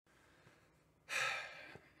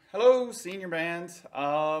Hello, senior band.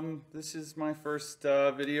 This is my first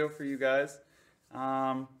video for you guys.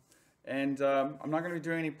 I'm not going to be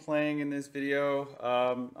doing any playing in this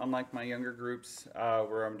video, unlike my younger groups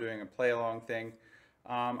where I'm doing a play-along thing.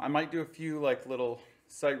 I might do a few like little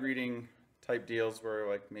sight reading type deals where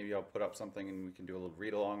like maybe I'll put up something and we can do a little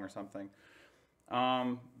read-along or something.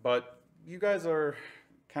 But you guys are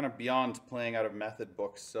kind of beyond playing out of method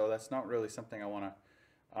books, so that's not really something I want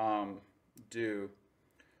to do.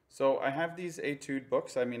 So I have these etude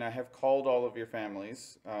books. I mean, I have called all of your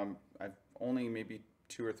families. I've only maybe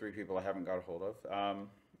 2 or 3 people I haven't got a hold of.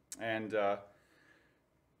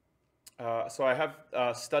 So I have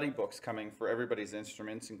study books coming for everybody's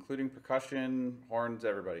instruments, including percussion, horns,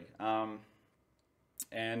 everybody. Once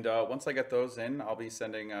I get those in, I'll be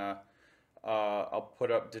sending, I'll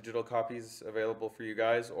put up digital copies available for you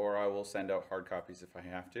guys, or I will send out hard copies if I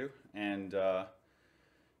have to.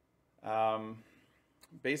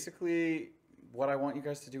 Basically, what I want you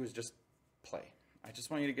guys to do is just play. I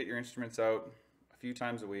just want you to get your instruments out a few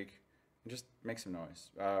times a week and just make some noise.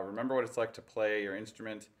 Remember what it's like to play your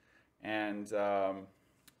instrument, and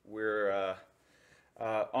we're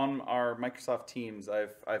on our Microsoft Teams.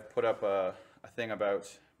 I've put up a thing about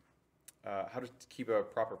how to keep a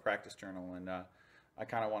proper practice journal, and I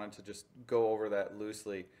kind of wanted to just go over that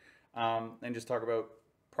loosely and just talk about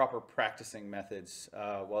proper practicing methods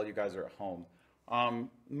while you guys are at home.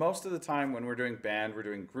 Most of the time when we're doing band, we're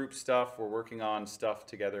doing group stuff, we're working on stuff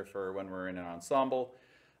together for when we're in an ensemble.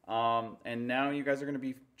 And now you guys are going to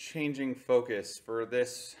be changing focus for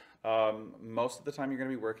this. Most of the time you're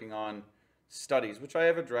going to be working on studies, which I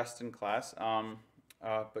have addressed in class,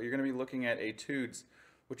 but you're going to be looking at etudes,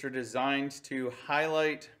 which are designed to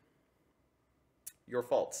highlight your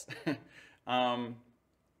faults. And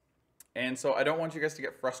so I don't want you guys to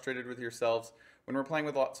get frustrated with yourselves. When we're playing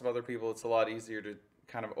with lots of other people, it's a lot easier to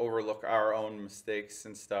kind of overlook our own mistakes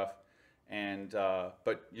and stuff.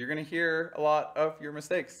 But you're going to hear a lot of your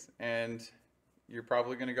mistakes, and you're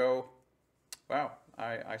probably going to go, wow,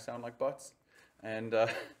 I sound like butts. And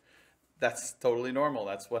that's totally normal.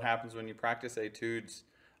 That's what happens when you practice etudes.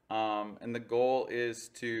 And the goal is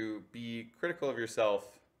to be critical of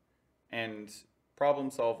yourself and problem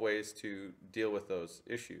solve ways to deal with those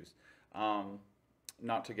issues,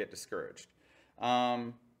 not to get discouraged.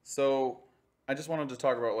 So I just wanted to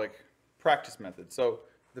talk about like practice methods. So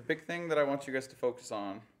the big thing that I want you guys to focus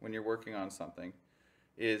on when you're working on something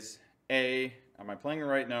is A, am I playing the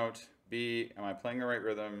right note? B, am I playing the right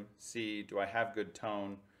rhythm? C, do I have good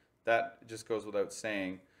tone? That just goes without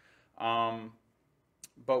saying.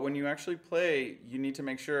 But when you actually play, you need to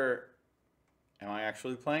make sure, am I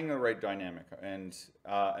actually playing the right dynamic? And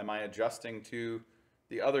am I adjusting to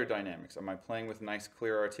the other dynamics? Am I playing with nice,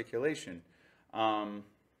 clear articulation? Am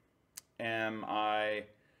I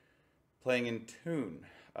playing in tune?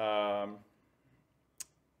 Am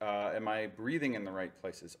I breathing in the right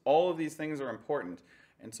places? All of these things are important.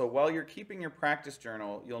 And so while you're keeping your practice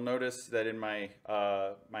journal, you'll notice that in my,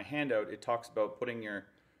 my handout, it talks about putting your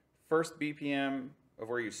first BPM of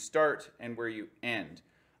where you start and where you end.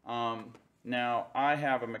 Now, I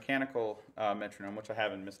have a mechanical metronome, which I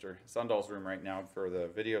have in Mr. Sundall's room right now for the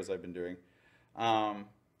videos I've been doing.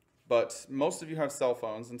 But most of you have cell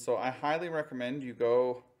phones, and so I highly recommend you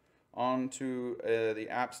go onto the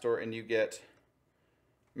App Store and you get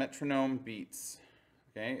Metronome Beats.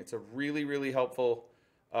 Okay, it's a really, really helpful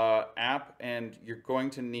app, and you're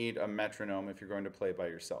going to need a metronome if you're going to play by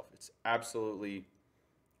yourself. It's absolutely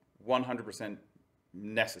 100%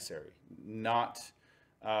 necessary. Not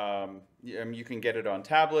you can get it on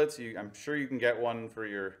tablets. I'm sure you can get one for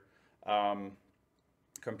your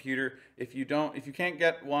computer. If you can't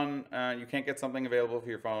get one, you can't get something available for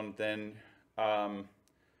your phone, then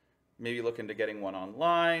maybe look into getting one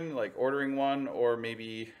online, like ordering one, or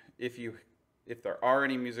maybe if there are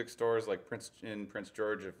any music stores like Prince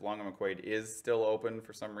George, if Long and McQuaid is still open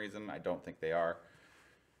for some reason, I don't think they are,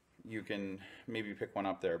 you can maybe pick one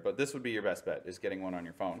up there. But this would be your best bet, is getting one on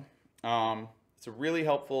your phone. It's a really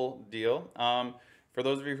helpful deal. For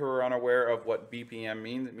those of you who are unaware of what BPM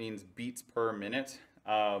means, it means beats per minute.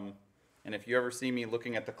 And if you ever see me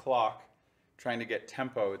looking at the clock trying to get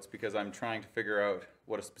tempo, it's because I'm trying to figure out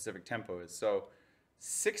what a specific tempo is. So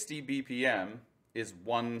 60 BPM is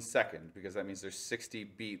 1 second, because that means there's 60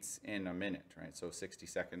 beats in a minute, right? So 60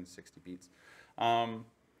 seconds, 60 beats.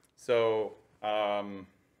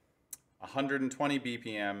 120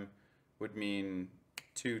 BPM would mean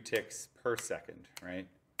 2 ticks per second, right?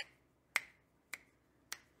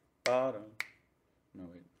 No,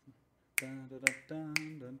 wait.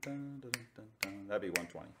 That'd be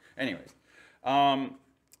 120. Anyways,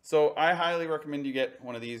 So I highly recommend you get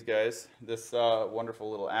one of these guys, this wonderful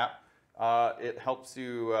little app. It helps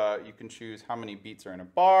you, you can choose how many beats are in a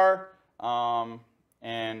bar,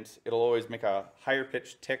 and it'll always make a higher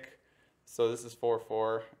pitched tick. So this is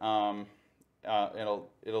 4/4.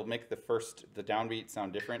 It'll make the downbeat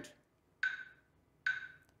sound different.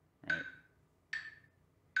 Right.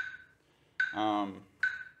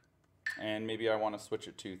 And maybe I want to switch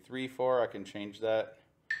it to 3/4. I can change that.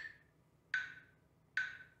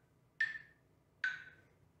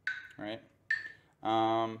 Right.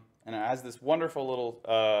 And it has this wonderful little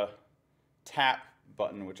tap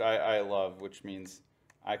button, which I love, which means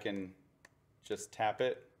I can just tap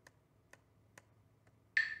it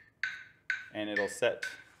and it'll set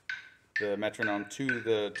the metronome to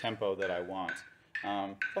the tempo that I want.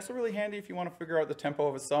 It's also really handy if you want to figure out the tempo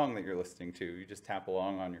of a song that you're listening to. You just tap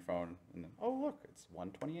along on your phone and then, oh look, it's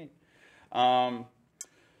 128.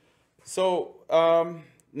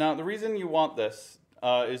 Now the reason you want this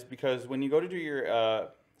is because when you go to do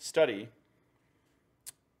your study,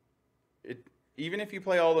 even if you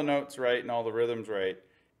play all the notes right and all the rhythms right,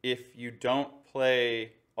 if you don't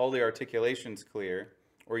play all the articulations clear,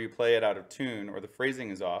 or you play it out of tune, or the phrasing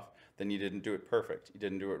is off, then you didn't do it perfect. You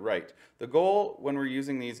didn't do it right. The goal when we're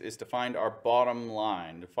using these is to find our bottom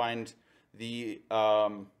line, to find the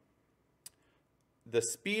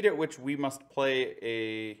speed at which we must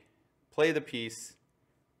play the piece,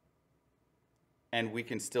 and we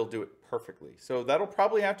can still do it perfectly. So that'll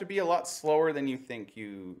probably have to be a lot slower than you think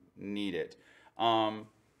you need it. And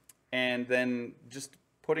then just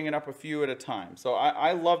putting it up a few at a time. So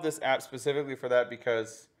I love this app specifically for that,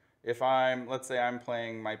 because if let's say I'm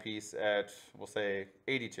playing my piece at, we'll say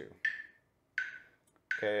 82.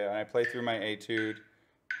 Okay, and I play through my etude.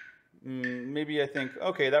 Maybe I think,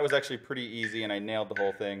 okay, that was actually pretty easy and I nailed the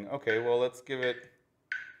whole thing. Okay, well, let's give it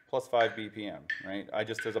 +5 BPM, right?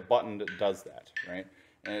 There's a button that does that, right?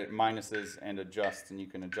 And it minuses and adjusts, and you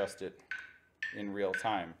can adjust it in real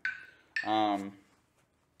time.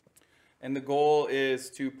 And the goal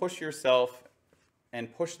is to push yourself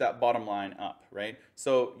and push that bottom line up, right?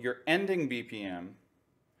 So your ending BPM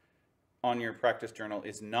on your practice journal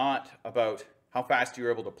is not about how fast you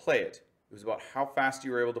were able to play it. It was about how fast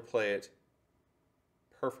you were able to play it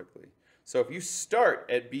perfectly. So if you start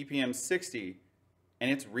at BPM 60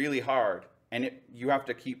 and it's really hard, and you have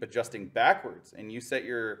to keep adjusting backwards, and you set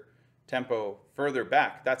your tempo further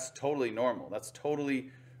back, that's totally normal. That's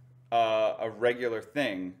totally a regular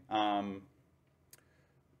thing. And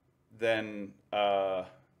the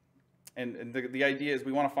idea is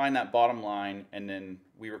we want to find that bottom line, and then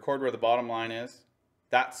we record where the bottom line is.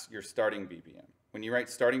 That's your starting BPM. When you write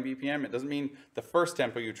starting BPM, it doesn't mean the first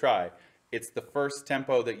tempo you try. It's the first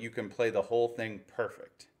tempo that you can play the whole thing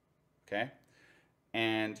perfect, okay?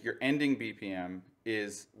 And your ending BPM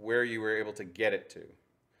is where you were able to get it to.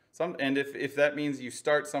 And if that means you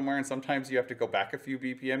start somewhere and sometimes you have to go back a few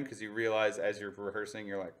BPM because you realize as you're rehearsing,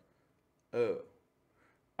 you're like, oh,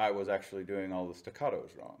 I was actually doing all the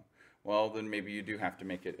staccatos wrong. Well, then maybe you do have to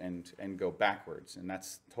make it and go backwards, and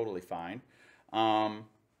that's totally fine. And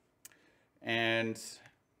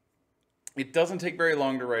it doesn't take very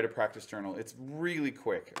long to write a practice journal. It's really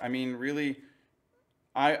quick. I mean, really,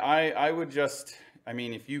 I would just, I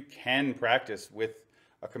mean, if you can practice with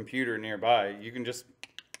a computer nearby, you can just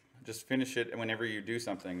finish it whenever you do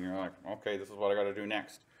something. You're like, okay, this is what I got to do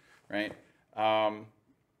next, right?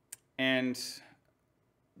 And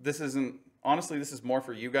this isn't, honestly, this is more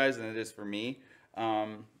for you guys than it is for me,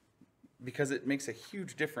 because it makes a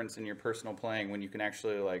huge difference in your personal playing when you can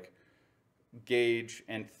actually like gauge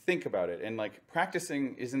and think about it. And like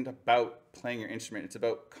practicing isn't about playing your instrument. It's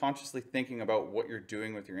about consciously thinking about what you're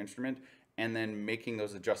doing with your instrument and then making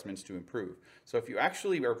those adjustments to improve. So if you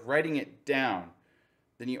actually are writing it down,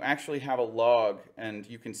 then you actually have a log and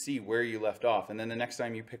you can see where you left off. And then the next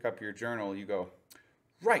time you pick up your journal, you go,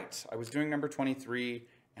 right, I was doing number 23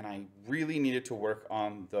 and I really needed to work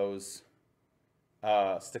on those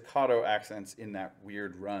staccato accents in that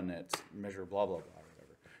weird run at measure blah, blah, blah,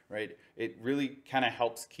 whatever, right? It really kind of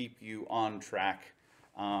helps keep you on track,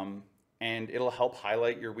 and it'll help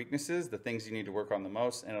highlight your weaknesses, the things you need to work on the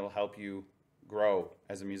most, and it'll help you grow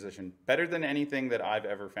as a musician better than anything that I've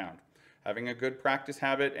ever found. Having a good practice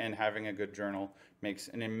habit and having a good journal makes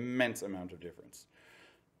an immense amount of difference.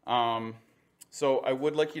 So I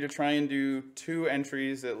would like you to try and do 2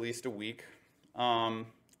 entries at least a week.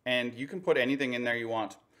 And you can put anything in there you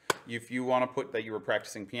want. If you want to put that you were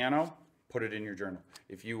practicing piano, put it in your journal.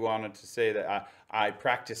 If you wanted to say that I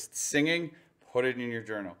practiced singing, put it in your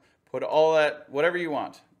journal. Put all that, whatever you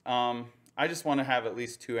want. I just want to have at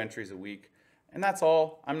least 2 entries a week. And that's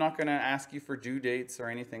all. I'm not going to ask you for due dates or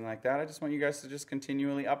anything like that. I just want you guys to just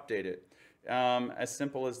continually update it. As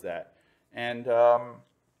simple as that. And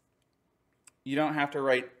you don't have to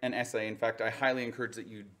write an essay. In fact, I highly encourage that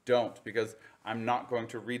you don't, because I'm not going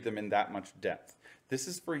to read them in that much depth. This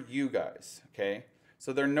is for you guys, okay?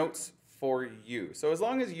 So they're notes for you. So as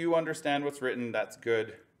long as you understand what's written, that's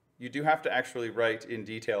good. You do have to actually write in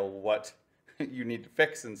detail what you need to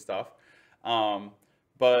fix and stuff.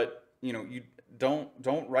 But you know, you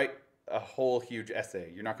don't write a whole huge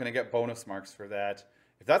essay. You're not going to get bonus marks for that.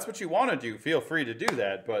 If that's what you want to do, feel free to do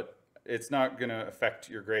that, but it's not going to affect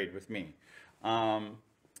your grade with me. I'm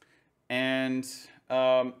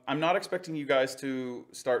not expecting you guys to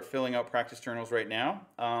start filling out practice journals right now.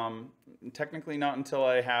 Technically not until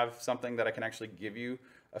I have something that I can actually give you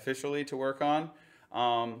officially to work on.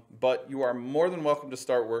 But you are more than welcome to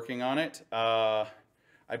start working on it. I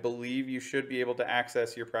believe you should be able to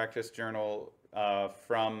access your practice journal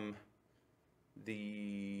from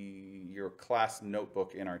your class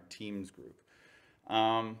notebook in our Teams group.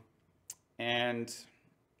 And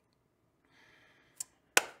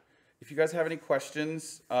if you guys have any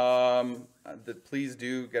questions, please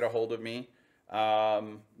do get a hold of me.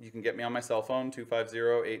 You can get me on my cell phone,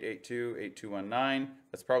 250-882-8219.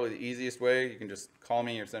 That's probably the easiest way. You can just call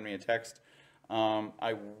me or send me a text.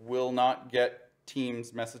 I will not get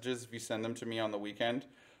Teams messages if you send them to me on the weekend.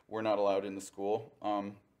 We're not allowed in the school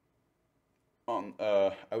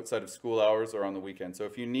outside of school hours or on the weekend. So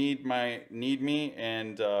if you need me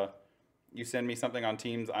and you send me something on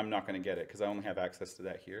Teams, I'm not going to get it because I only have access to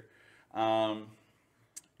that here. Other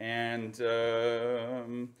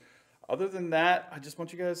than that, I just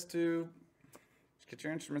want you guys to get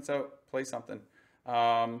your instruments out, play something.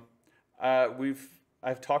 I've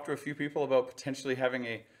talked to a few people about potentially having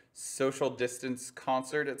a social distance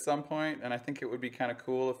concert at some point, and I think it would be kind of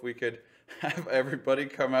cool if we could have everybody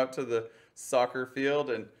come out to the soccer field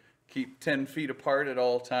and keep 10 feet apart at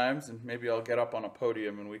all times, and maybe I'll get up on a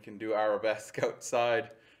podium and we can do arabesque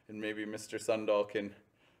outside, and maybe Mr. Sundahl can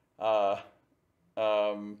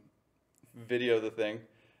video the thing.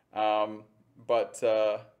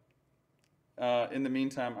 In the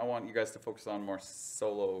meantime, I want you guys to focus on more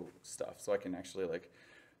solo stuff, so I can actually, like,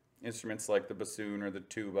 instruments like the bassoon or the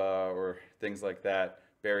tuba or things like that,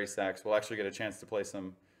 bari sax, we'll actually get a chance to play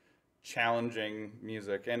some challenging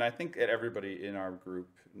music. And I think that everybody in our group,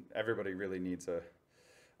 everybody really needs a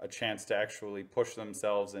chance to actually push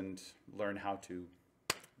themselves and learn how to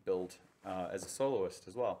build as a soloist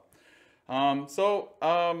as well. I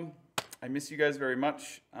miss you guys very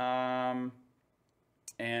much. If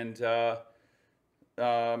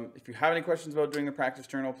you have any questions about doing the practice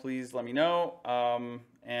journal, please let me know.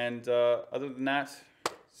 Other than that,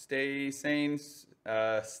 stay sane,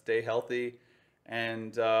 stay healthy,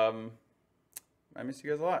 and I miss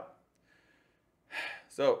you guys a lot.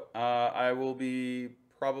 So I will be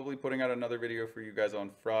probably putting out another video for you guys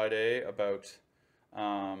on Friday about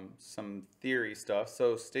some theory stuff.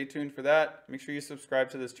 So stay tuned for that. Make sure you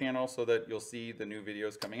subscribe to this channel so that you'll see the new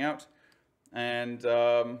videos coming out. And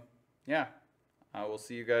yeah, I will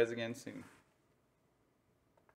see you guys again soon.